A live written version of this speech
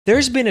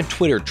There's been a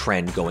Twitter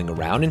trend going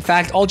around. In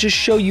fact, I'll just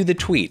show you the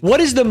tweet. What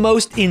is the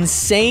most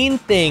insane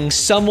thing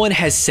someone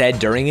has said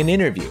during an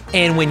interview?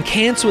 And when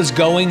Cant was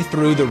going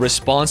through the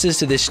responses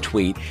to this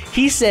tweet,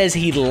 he says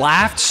he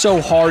laughed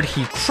so hard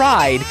he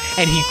cried,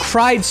 and he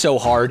cried so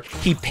hard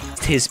he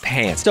pissed his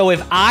pants. So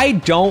if I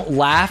don't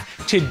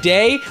laugh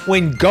today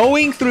when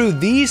going through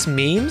these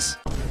memes,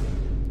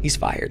 he's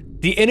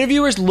fired. The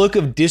interviewer's look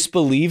of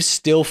disbelief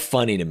still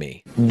funny to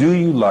me. Do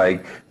you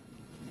like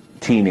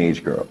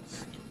teenage girls?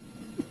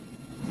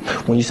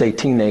 When you say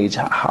teenage,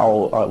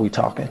 how are we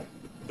talking?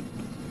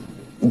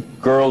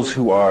 Girls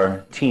who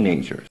are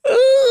teenagers.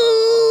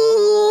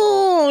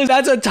 Ooh,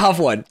 that's a tough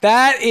one.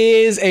 That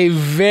is a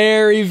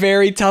very,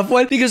 very tough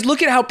one because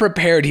look at how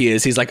prepared he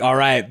is. He's like, all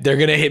right, they're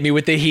going to hit me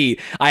with the heat.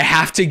 I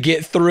have to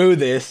get through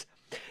this.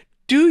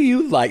 Do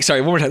you like,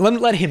 sorry, one more time.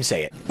 Let him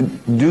say it.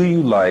 Do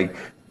you like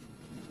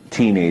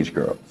teenage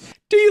girls?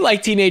 Do you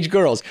like teenage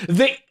girls?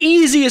 The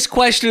easiest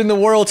question in the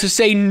world to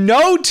say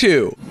no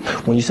to.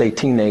 When you say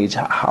teenage,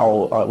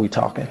 how are we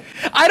talking?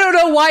 I don't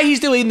know why he's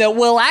doing that.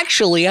 Well,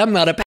 actually, I'm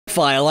not a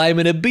pedophile. I'm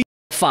an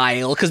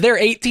file because they're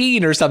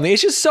 18 or something.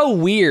 It's just so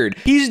weird.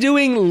 He's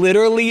doing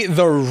literally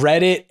the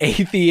Reddit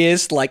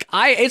atheist, like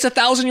it's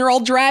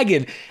 1,000-year-old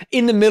dragon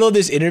in the middle of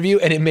this interview,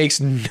 and it makes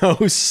no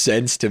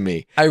sense to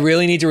me. I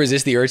really need to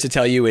resist the urge to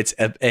tell you it's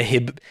a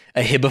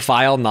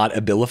hibophile, not a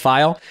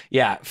bibliophile.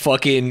 Yeah,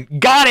 fucking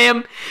got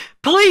him.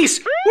 Police!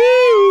 Woo,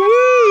 woo,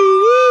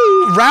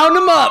 woo. Round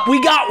them up.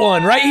 We got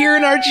one right here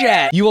in our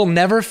chat. You will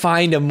never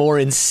find a more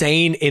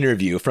insane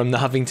interview from the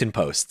Huffington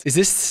Post. Is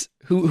this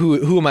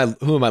who am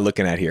I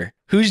looking at here?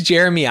 Who's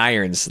Jeremy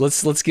Irons?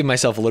 Let's give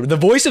myself a little. The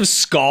voice of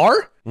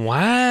Scar?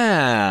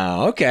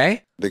 Wow.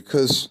 Okay.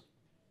 Because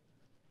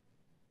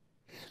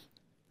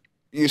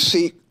you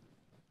see,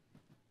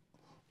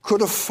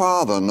 could a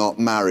father not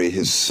marry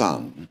his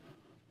son?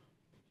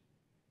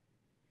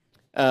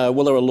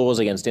 Well, there are laws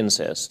against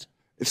incest.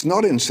 It's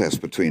not incest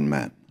between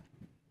men.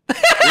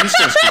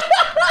 Incest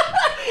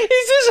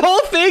is this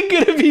whole thing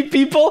gonna be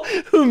people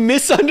who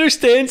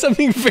misunderstand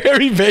something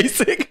very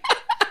basic?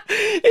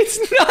 It's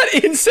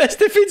not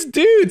incest if it's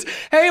dudes.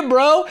 Hey,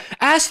 bro,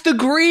 ask the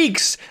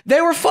Greeks.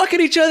 They were fucking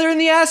each other in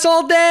the ass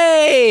all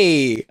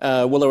day.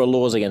 Well, there are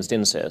laws against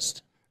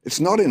incest. It's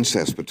not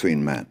incest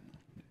between men.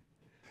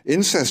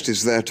 Incest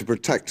is there to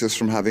protect us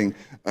from having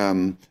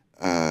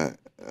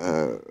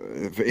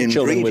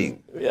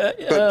inbreeding.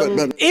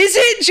 Is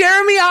it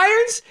Jeremy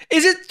Irons?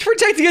 Is it to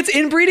protect against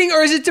inbreeding,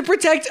 or is it to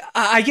protect,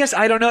 I guess,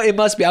 I don't know, it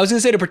must be. I was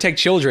gonna say to protect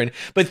children,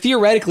 but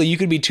theoretically you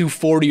could be two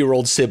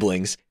 40-year-old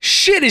siblings.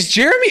 Shit, is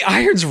Jeremy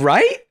Irons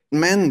right?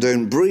 Men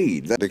don't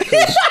breed. Because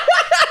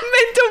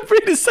men don't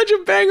breed is such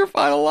a banger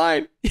final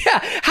line. Yeah,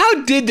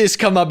 how did this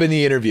come up in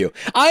the interview?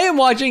 I am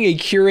watching a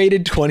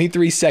curated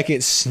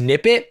 23-second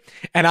snippet,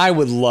 and I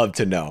would love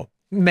to know.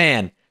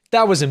 Man,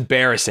 that was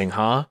embarrassing,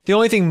 huh? The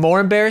only thing more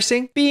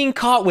embarrassing? Being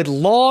caught with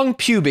long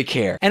pubic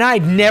hair. And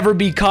I'd never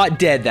be caught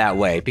dead that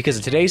way because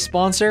of today's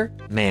sponsor,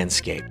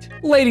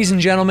 Manscaped. Ladies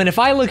and gentlemen, if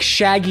I look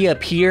shaggy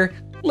up here,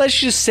 let's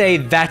just say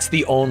that's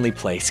the only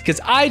place, because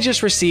I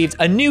just received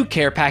a new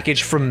care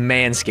package from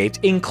Manscaped,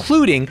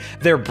 including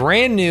their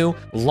brand new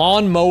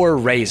lawnmower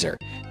razor.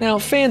 Now,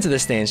 fans of the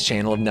Stanz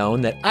channel have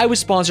known that I was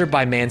sponsored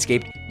by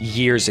Manscaped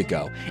years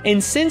ago,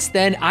 and since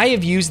then I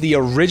have used the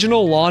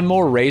original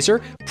lawnmower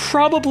razor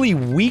probably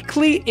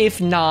weekly, if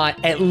not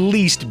at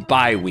least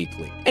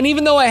bi-weekly. And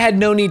even though I had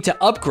no need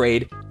to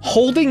upgrade,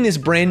 holding this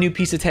brand new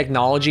piece of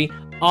technology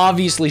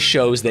obviously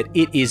shows that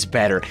it is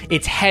better.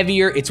 It's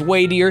heavier, it's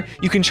weightier.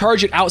 You can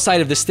charge it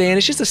outside of the stand.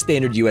 It's just a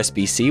standard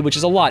USB-C, which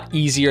is a lot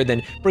easier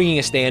than bringing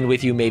a stand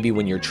with you maybe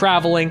when you're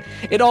traveling.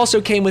 It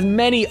also came with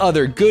many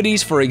other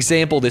goodies. For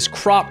example, this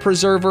crop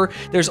preserver.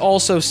 There's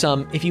also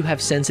some, if you have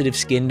sensitive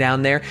skin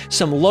down there,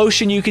 some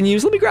lotion you can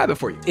use. Let me grab it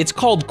for you. It's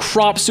called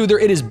Crop Soother.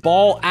 It is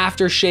ball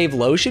aftershave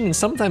lotion, and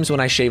sometimes when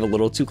I shave a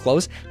little too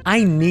close,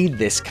 I need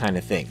this kind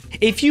of thing.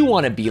 If you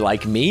want to be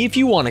like me, if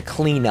you want to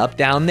clean up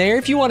down there,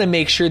 if you want to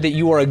make sure that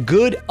you are a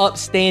good,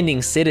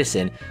 upstanding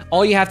citizen,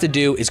 all you have to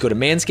do is go to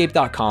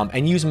manscaped.com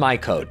and use my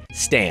code,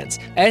 STANZ,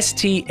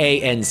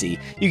 S-T-A-N-Z.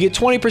 You get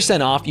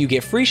 20% off, you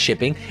get free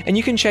shipping, and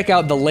you can check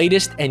out the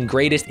latest and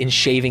greatest in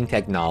shaving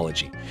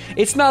technology.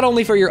 It's not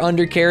only for your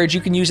undercarriage, you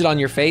can use it on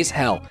your face.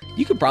 Hell,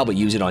 you could probably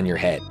use it on your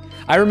head.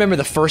 I remember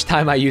the first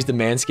time I used the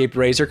Manscaped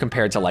razor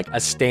compared to like a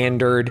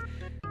standard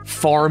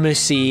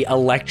pharmacy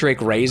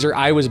electric razor.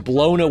 I was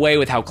blown away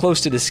with how close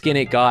to the skin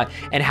it got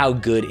and how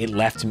good it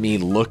left me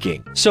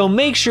looking. So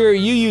make sure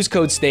you use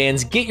code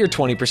STANZ, get your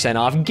 20%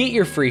 off, get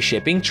your free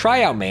shipping,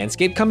 try out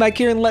Manscaped, come back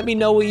here and let me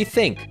know what you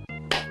think.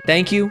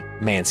 Thank you,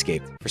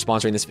 Manscaped, for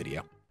sponsoring this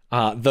video.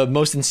 The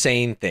most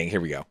insane thing,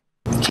 here we go.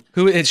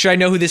 Should I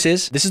know who this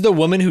is? This is the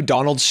woman who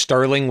Donald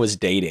Sterling was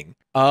dating.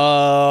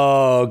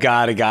 Oh,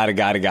 got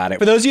it.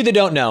 For those of you that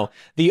don't know,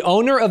 the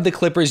owner of the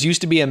Clippers used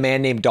to be a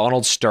man named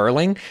Donald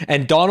Sterling,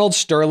 and Donald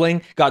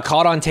Sterling got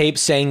caught on tape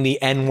saying the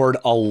N-word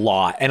a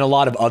lot and a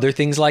lot of other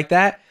things like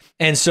that.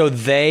 And so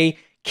they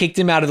kicked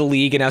him out of the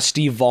league, and now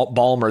Steve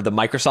Ballmer, the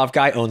Microsoft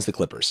guy, owns the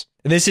Clippers.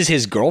 And this is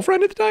his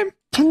girlfriend at the time?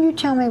 Can you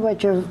tell me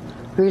what your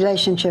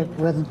relationship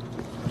with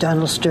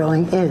Donald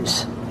Sterling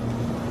is?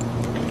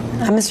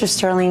 I'm Mr.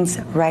 Sterling's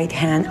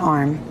right-hand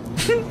arm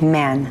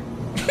man.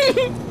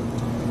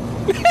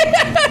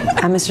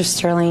 I'm Mr.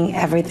 Sterling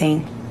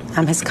everything.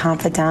 I'm his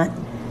confidant,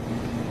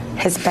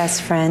 his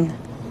best friend,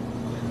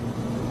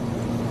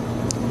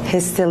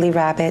 his silly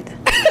rabbit.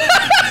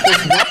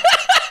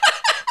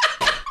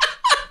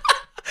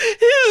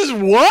 His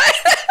what?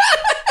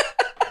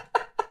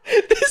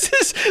 This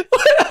is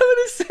what I'm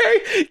gonna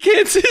say.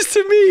 Can't says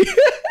to me.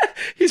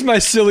 He's my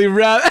silly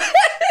rabbit.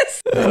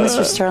 I'm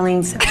Mr.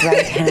 Sterling's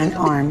right-hand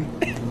arm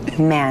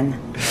man.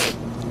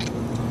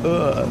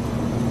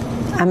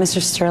 I'm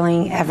Mr.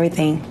 Sterling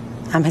everything.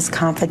 I'm his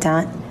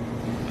confidant,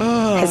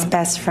 his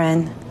best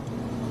friend,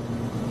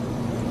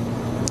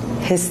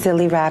 his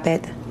silly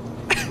rabbit.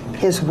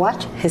 His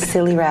what? His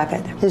silly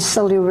rabbit. His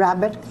silly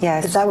rabbit?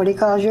 Yes. Is that what he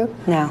calls you?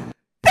 No.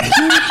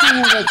 Can you tell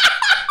me what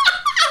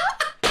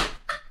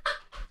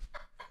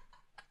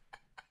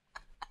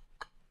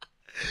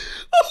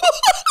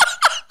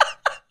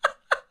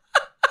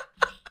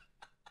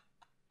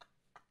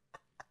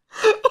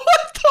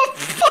What the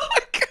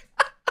fuck?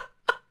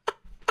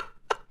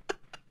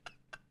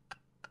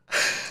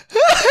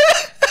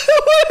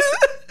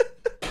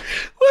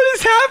 What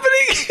is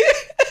happening?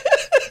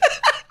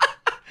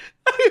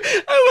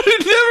 I would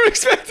have never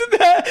expected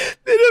that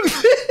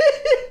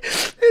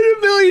in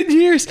a million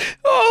years.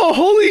 Oh,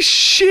 holy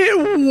shit,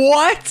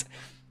 what?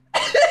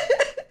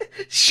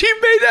 She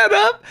made that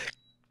up?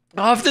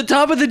 Off the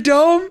top of the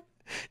dome?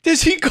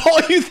 Does he call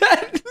you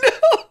that? No.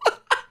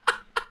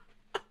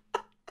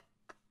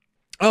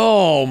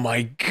 Oh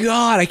my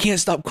God, I can't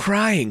stop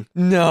crying.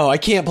 No, I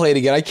can't play it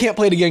again. I can't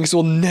play it again because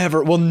we'll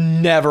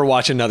never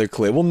watch another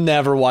clip. We will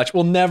never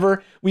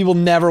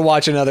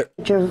watch another.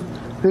 your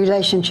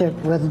relationship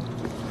with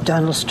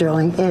Donald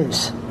Sterling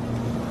is?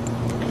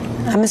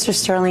 I'm Mr.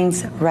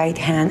 Sterling's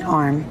right-hand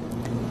arm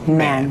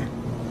man.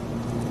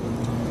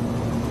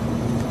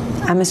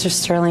 I'm Mr.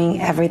 Sterling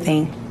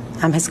everything.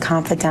 I'm his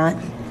confidant,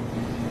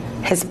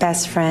 his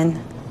best friend,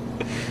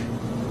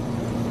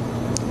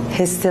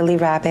 his silly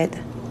rabbit.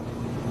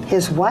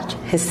 His what?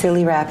 His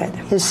silly rabbit.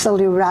 His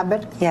silly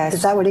rabbit? Yes.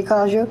 Is that what he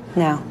calls you?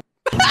 No.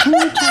 Can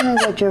you tell me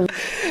what your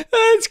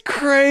That's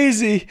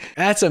crazy.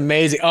 That's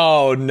amazing.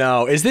 Oh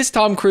no. Is this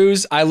Tom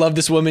Cruise? I love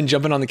this woman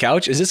jumping on the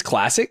couch. Is this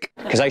classic?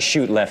 Because I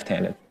shoot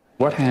left-handed.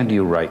 What hand do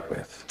you write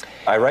with?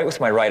 I write with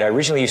my right. I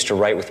originally used to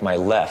write with my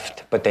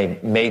left, but they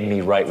made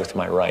me write with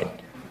my right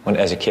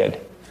as a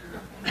kid.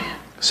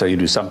 So you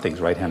do some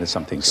things right-handed,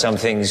 some things Some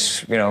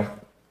things,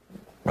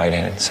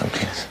 right-handed, some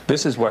things.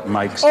 This is what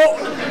Mike's...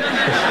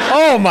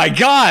 Oh my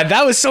God,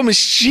 that was so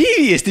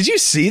mischievous. Did you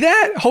see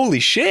that?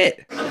 Holy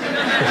shit.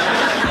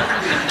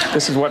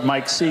 This is what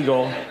Mike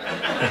Siegel...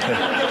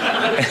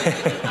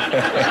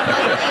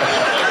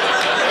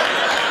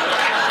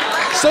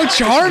 So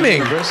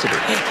charming. University.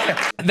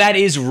 That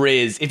is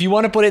Riz. If you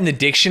want to put it in the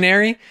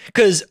dictionary,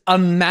 because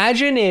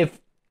imagine if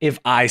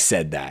I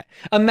said that.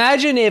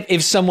 Imagine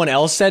if someone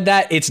else said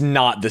that, it's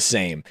not the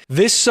same.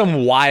 This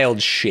some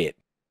wild shit.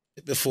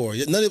 Before.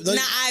 I've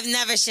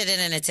never shitted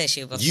in a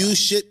tissue before. You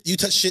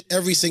touch shit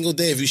every single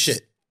day if you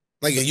shit.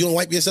 Like, you don't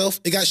wipe yourself?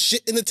 It got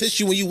shit in the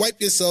tissue when you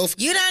wipe yourself.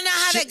 You don't know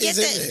how to get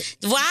the...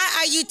 Why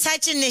are you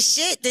touching the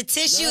shit? The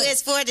tissue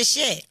is for the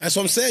shit. That's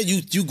what I'm saying.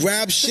 You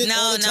grab shit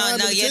all the time.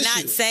 No, you're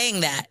not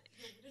saying that.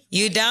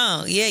 You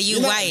don't. Yeah,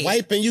 You're wipe. Not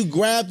wiping, you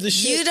grab the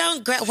shit. You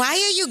don't grab... Why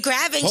are you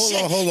grabbing shit?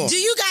 Hold on. Do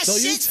you got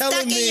shit stuck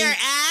in your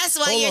ass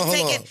while you're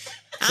taking...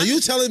 So you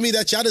telling me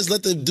that y'all just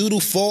let the doodle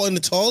fall in the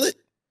toilet?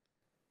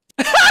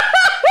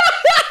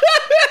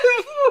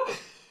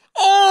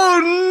 Oh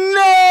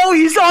no,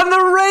 he's on the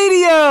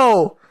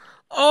radio.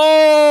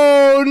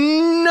 Oh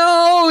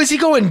no, is he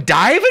going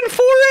diving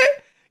for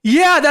it?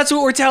 Yeah, that's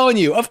what we're telling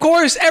you. Of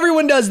course,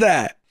 everyone does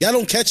that. Y'all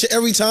don't catch it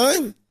every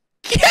time?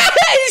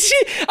 Yes!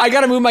 I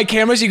gotta move my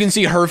camera so you can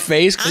see her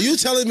face. So you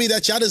telling me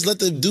that y'all just let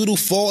the doodle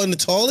fall in the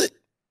toilet?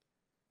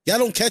 Y'all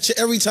don't catch it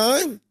every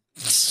time?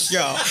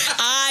 Yo.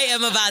 I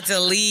am about to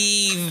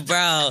leave,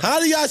 bro. How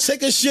do y'all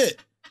take a shit?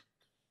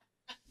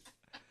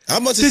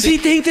 Does he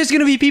think there's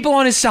gonna be people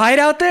on his side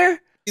out there?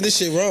 This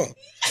shit wrong.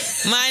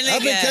 My nigga.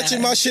 I've been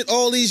catching my shit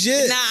all these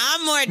years. Nah,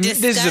 I'm more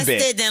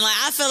disgusted than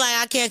I feel like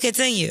I can't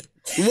continue.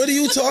 What are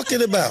you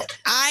talking about?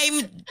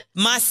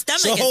 My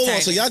stomach So is hold on,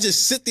 turning. so y'all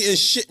just sit there and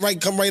shit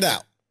come right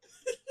out.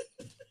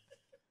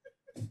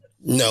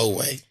 No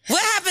way.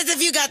 What happens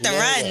if you got the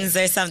runs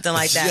or something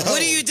like that?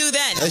 What do you do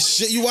then? That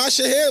shit, you wash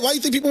your hair? Why do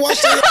you think people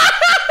wash their hair?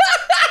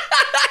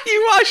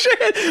 You wash your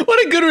hand.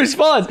 What a good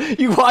response.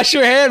 You wash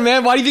your hand,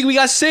 man. Why do you think we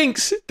got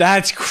sinks?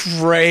 That's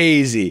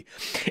crazy.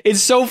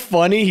 It's so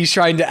funny. He's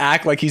trying to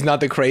act like he's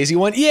not the crazy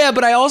one. Yeah,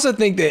 but I also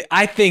think that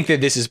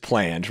this is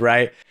planned,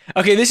 right?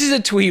 Okay, this is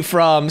a tweet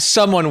from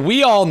someone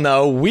we all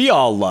know, we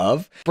all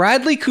love.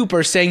 Bradley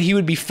Cooper saying he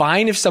would be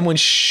fine if someone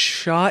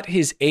shot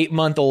his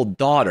 8-month-old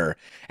daughter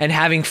and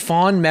having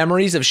fond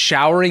memories of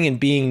showering and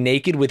being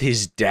naked with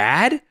his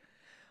dad.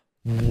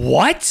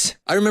 What?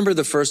 I remember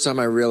the first time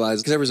I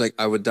realized, because everyone's like,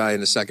 I would die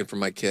in a second for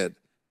my kid.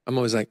 I'm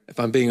always like, if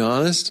I'm being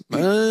honest, I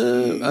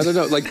don't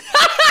know. Like,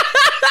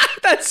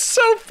 that's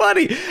so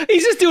funny.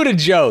 He's just doing a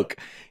joke.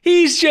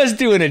 He's just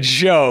doing a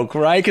joke,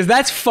 right? Because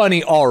that's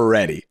funny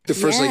already. The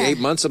first like 8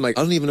 months, I'm like,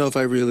 I don't even know if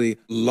I really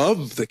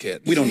love the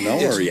kid. We don't know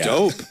her yet.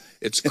 It's dope.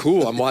 It's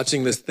cool. I'm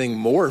watching this thing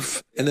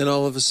morph. And then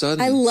all of a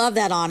sudden. I love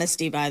that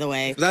honesty, by the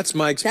way. That's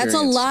my experience.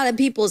 That's a lot of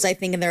people's, I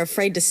think, and they're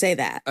afraid to say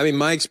that. I mean,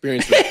 my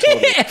experience was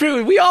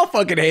totally. We all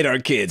fucking hate our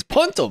kids.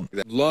 Punt them.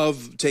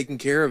 Love taking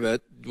care of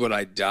it. Would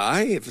I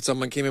die if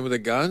someone came in with a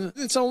gun?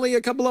 It's only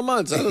a couple of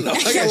months. I don't know.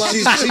 She's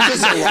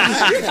just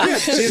alive.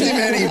 She hasn't even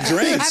had any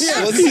drinks.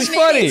 He's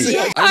funny.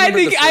 I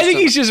think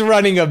he's just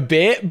running a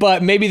bit,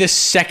 but maybe the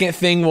second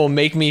thing will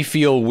make me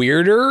feel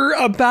weirder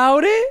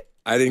about it.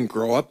 I didn't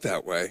grow up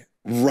that way.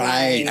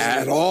 Right.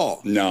 At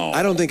all. No.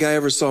 I don't think I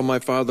ever saw my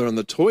father on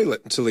the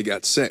toilet until he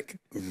got sick.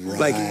 Right.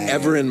 Like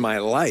ever in my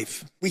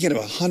life. We can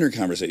have 100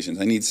 conversations.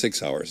 I need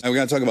 6 hours. We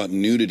got to talk about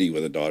nudity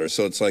with a daughter.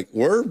 So it's like,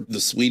 we're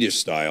the Swedish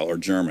style or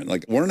German.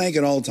 Like, we're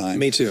naked all the time.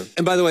 Me too.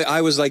 And by the way,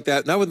 I was like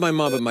that, not with my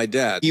mom, but my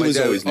dad. He was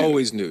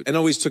always nude. And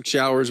always took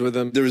showers with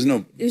him. There was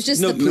no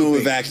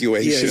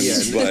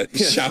evacuations, but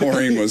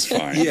showering was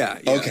fine. Yeah.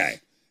 Okay.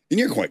 And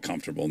you're quite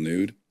comfortable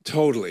nude.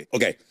 Totally.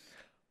 Okay.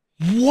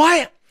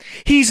 What?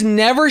 He's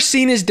never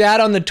seen his dad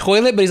on the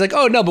toilet, but he's like,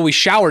 oh no, but we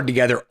showered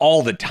together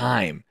all the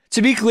time.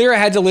 To be clear, I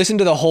had to listen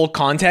to the whole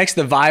context.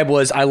 The vibe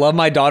was, I love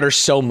my daughter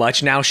so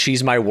much now,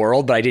 she's my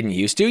world, but I didn't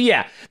used to.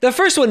 Yeah, the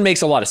first one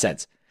makes a lot of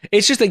sense.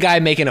 It's just a guy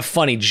making a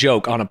funny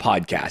joke on a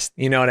podcast.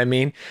 You know what I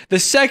mean? The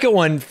second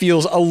one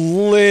feels a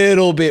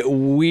little bit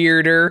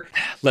weirder.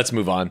 Let's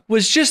move on.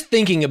 Was just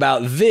thinking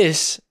about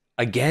this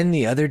again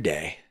the other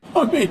day.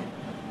 I mean,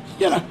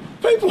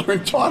 people are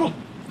entitled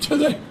to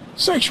their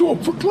sexual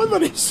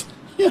proclivities.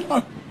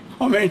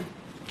 I mean,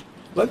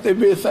 let there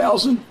be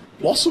 1,000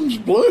 blossoms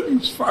bloom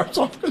as far as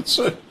I'm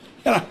concerned.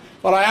 But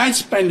I ain't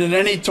spending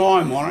any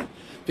time on it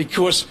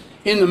because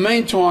in the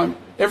meantime,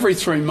 every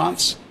 3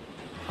 months,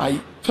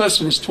 a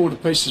person is torn to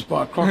pieces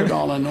by a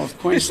crocodile in North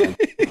Queensland.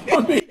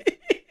 I mean,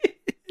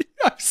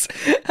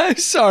 I'm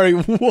sorry,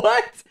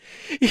 what?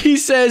 He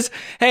says,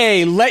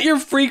 hey, let your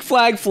freak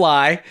flag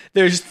fly.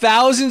 There's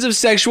thousands of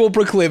sexual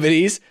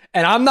proclivities,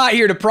 and I'm not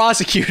here to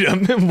prosecute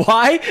them.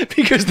 Why?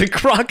 Because the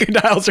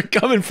crocodiles are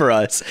coming for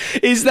us.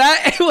 Is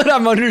that what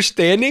I'm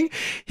understanding?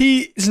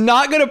 He's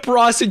not going to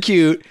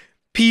prosecute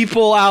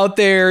people out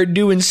there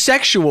doing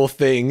sexual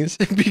things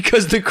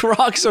because the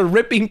crocs are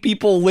ripping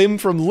people limb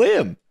from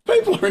limb.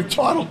 People are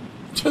entitled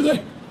to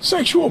their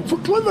sexual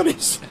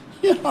proclivities.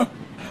 I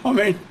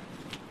mean,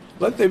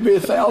 let there be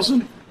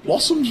 1,000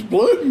 blossoms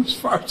bloom as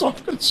far as I'm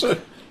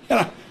concerned.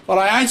 But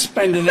I ain't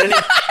spending any.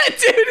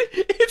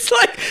 Dude, it's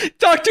like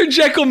Dr.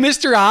 Jekyll,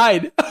 Mr.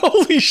 Hyde.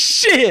 Holy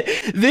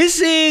shit. This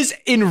is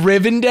in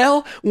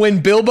Rivendell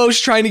when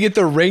Bilbo's trying to get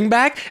the ring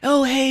back.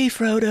 Oh, hey,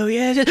 Frodo.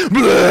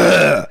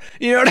 Yeah.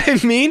 You know what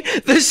I mean?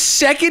 The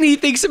second he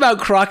thinks about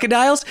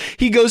crocodiles,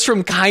 he goes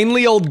from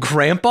kindly old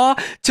grandpa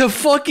to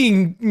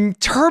fucking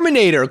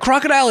Terminator,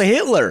 Crocodile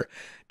Hitler.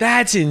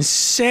 That's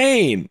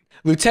insane.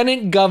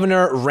 Lieutenant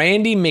Governor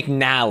Randy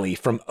McNally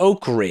from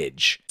Oak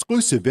Ridge.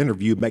 Exclusive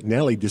interview,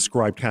 McNally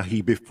described how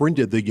he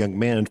befriended the young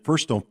man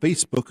first on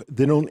Facebook,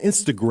 then on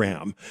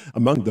Instagram.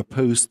 Among the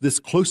posts, this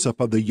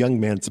close-up of the young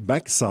man's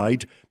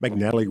backside,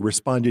 McNally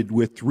responded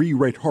with 3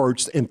 red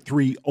hearts and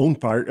 3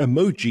 on-fire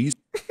emojis.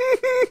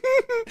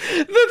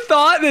 The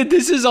thought that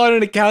this is on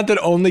an account that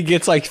only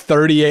gets like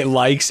 38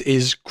 likes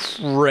is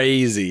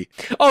crazy.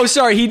 Oh,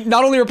 sorry. He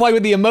not only replied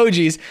with the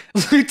emojis,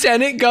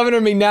 Lieutenant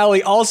Governor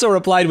McNally also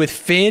replied with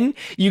Finn,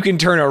 you can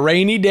turn a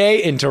rainy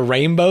day into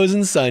rainbows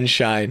and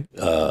sunshine.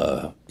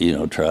 Try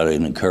to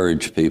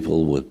encourage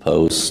people with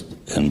posts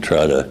and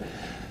try to,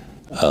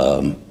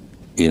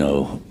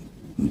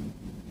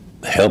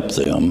 help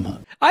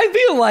them. I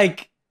feel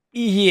like,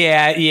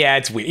 yeah,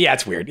 it's weird. Yeah,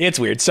 it's weird. It's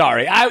weird.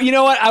 Sorry. You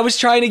know what? I was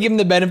trying to give him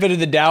the benefit of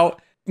the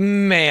doubt.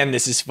 Man,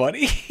 this is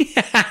funny.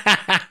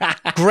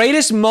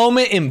 Greatest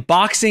moment in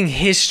boxing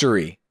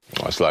history.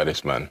 Oh, it's like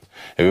this, man.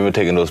 Have you ever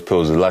taken those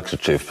pills, the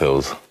laxative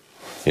pills?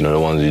 You know, the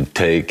ones you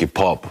take, you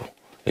pop,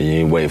 and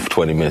you wait for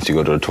 20 minutes, you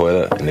go to the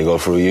toilet, and they go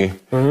through you?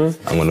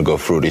 Mm-hmm. I'm going to go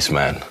through this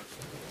man.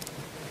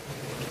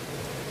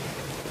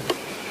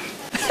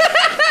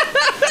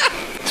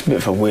 It's a bit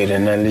of a weird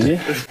analogy.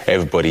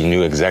 Everybody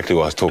knew exactly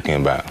what I was talking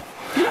about.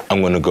 I'm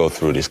going to go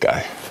through this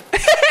guy.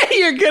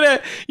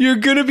 You're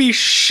gonna be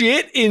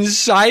shit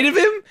inside of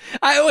him?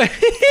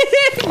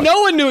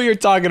 No one knew what you're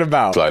talking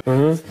about. Like,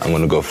 I'm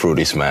going to go through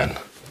this man.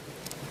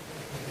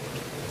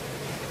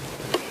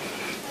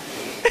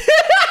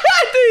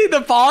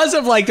 The pause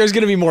of like, there's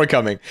going to be more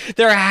coming.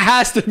 There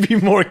has to be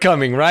more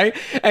coming, right?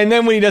 And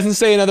then when he doesn't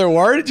say another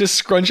word, just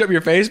scrunch up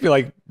your face, be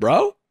like,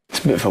 bro? It's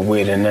a bit of a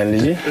weird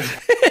analogy.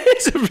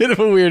 It's a bit of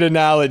a weird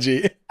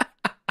analogy.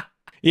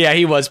 Yeah,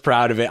 he was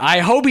proud of it. I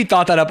hope he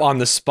thought that up on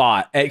the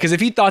spot. Because if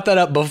he thought that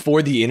up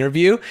before the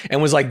interview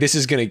and was like, this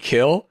is going to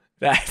kill,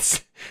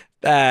 that's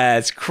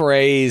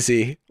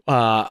crazy.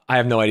 I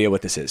have no idea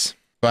what this is.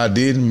 If I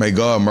didn't, may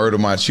God murder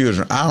my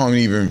children. I don't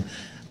even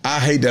I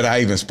hate that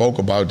I even spoke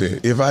about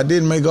that. If I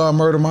didn't, may God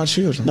murder my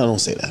children. No, don't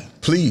say that.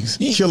 Please,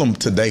 kill them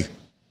today.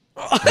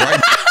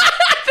 Right?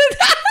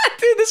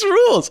 Dude, this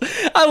rules.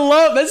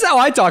 That's how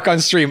I talk on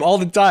stream all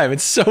the time.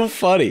 It's so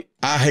funny.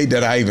 I hate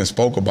that I even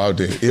spoke about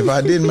that. If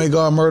I didn't, may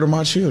God murder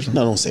my children.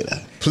 No, don't say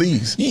that.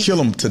 Please, kill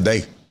them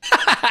today.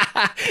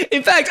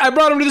 In fact, I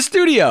brought them to the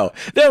studio.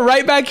 They're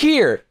right back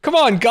here. Come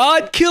on,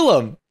 God, kill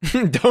them.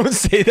 Don't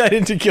say that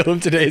into kill them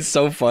today. It's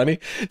so funny.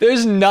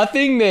 There's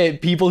nothing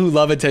that people who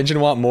love attention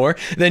want more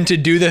than to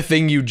do the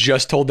thing you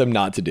just told them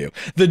not to do.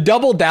 The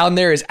double down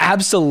there is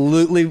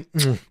absolutely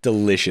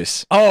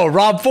delicious. Oh,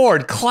 Rob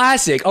Ford,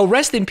 classic. Oh,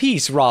 rest in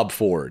peace, Rob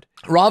Ford.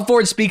 Rob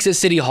Ford speaks at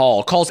City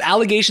Hall, calls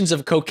allegations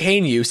of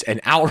cocaine use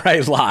an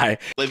outright lie.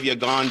 Olivia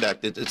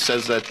Gondak, it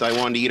says that I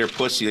wanted to eat her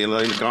pussy.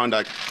 Olivia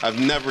Gondak, I've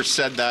never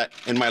said that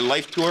in my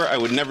life to her. I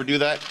would never do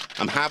that.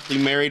 I'm happily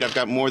married. I've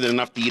got more than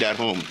enough to eat at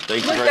home.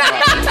 Thank you very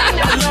much.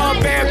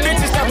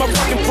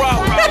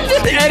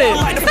 Edit.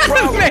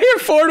 Mayor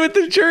Ford with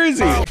the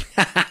jersey.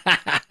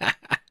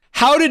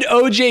 How did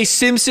O.J.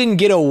 Simpson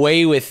get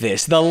away with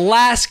this? The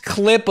last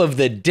clip of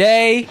the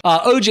day.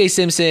 O.J.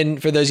 Simpson,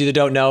 for those of you that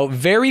don't know,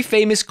 very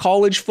famous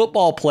college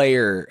football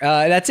player.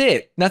 That's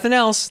it. Nothing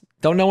else.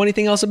 Don't know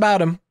anything else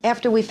about him.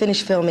 After we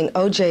finished filming,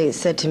 O.J.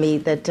 said to me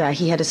that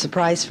he had a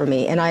surprise for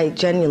me, and I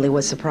genuinely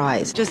was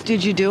surprised. Just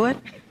did you do it?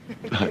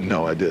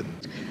 No, I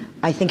didn't.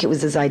 I think it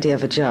was his idea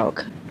of a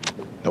joke.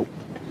 Nope.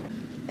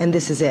 And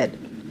this is it.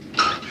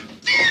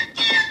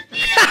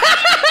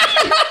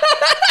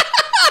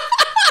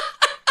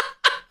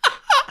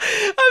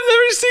 I've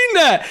never seen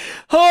that.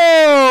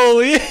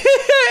 Holy.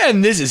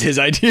 And this is his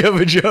idea of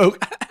a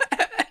joke.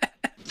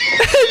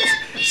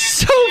 It's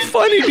so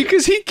funny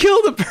because he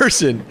killed a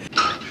person.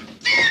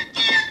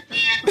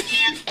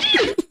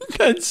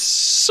 That's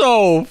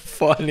so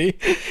funny.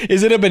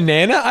 Is it a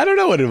banana? I don't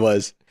know what it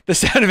was. The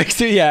sound effects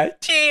too, yeah.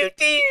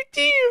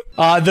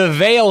 The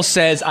Veil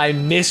says, I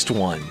missed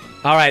one.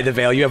 All right, The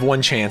Veil, you have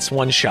one chance,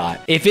 one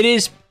shot. If it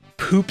is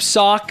poop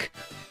sock,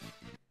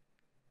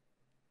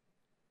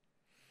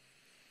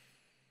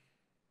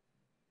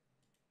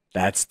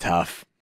 that's tough.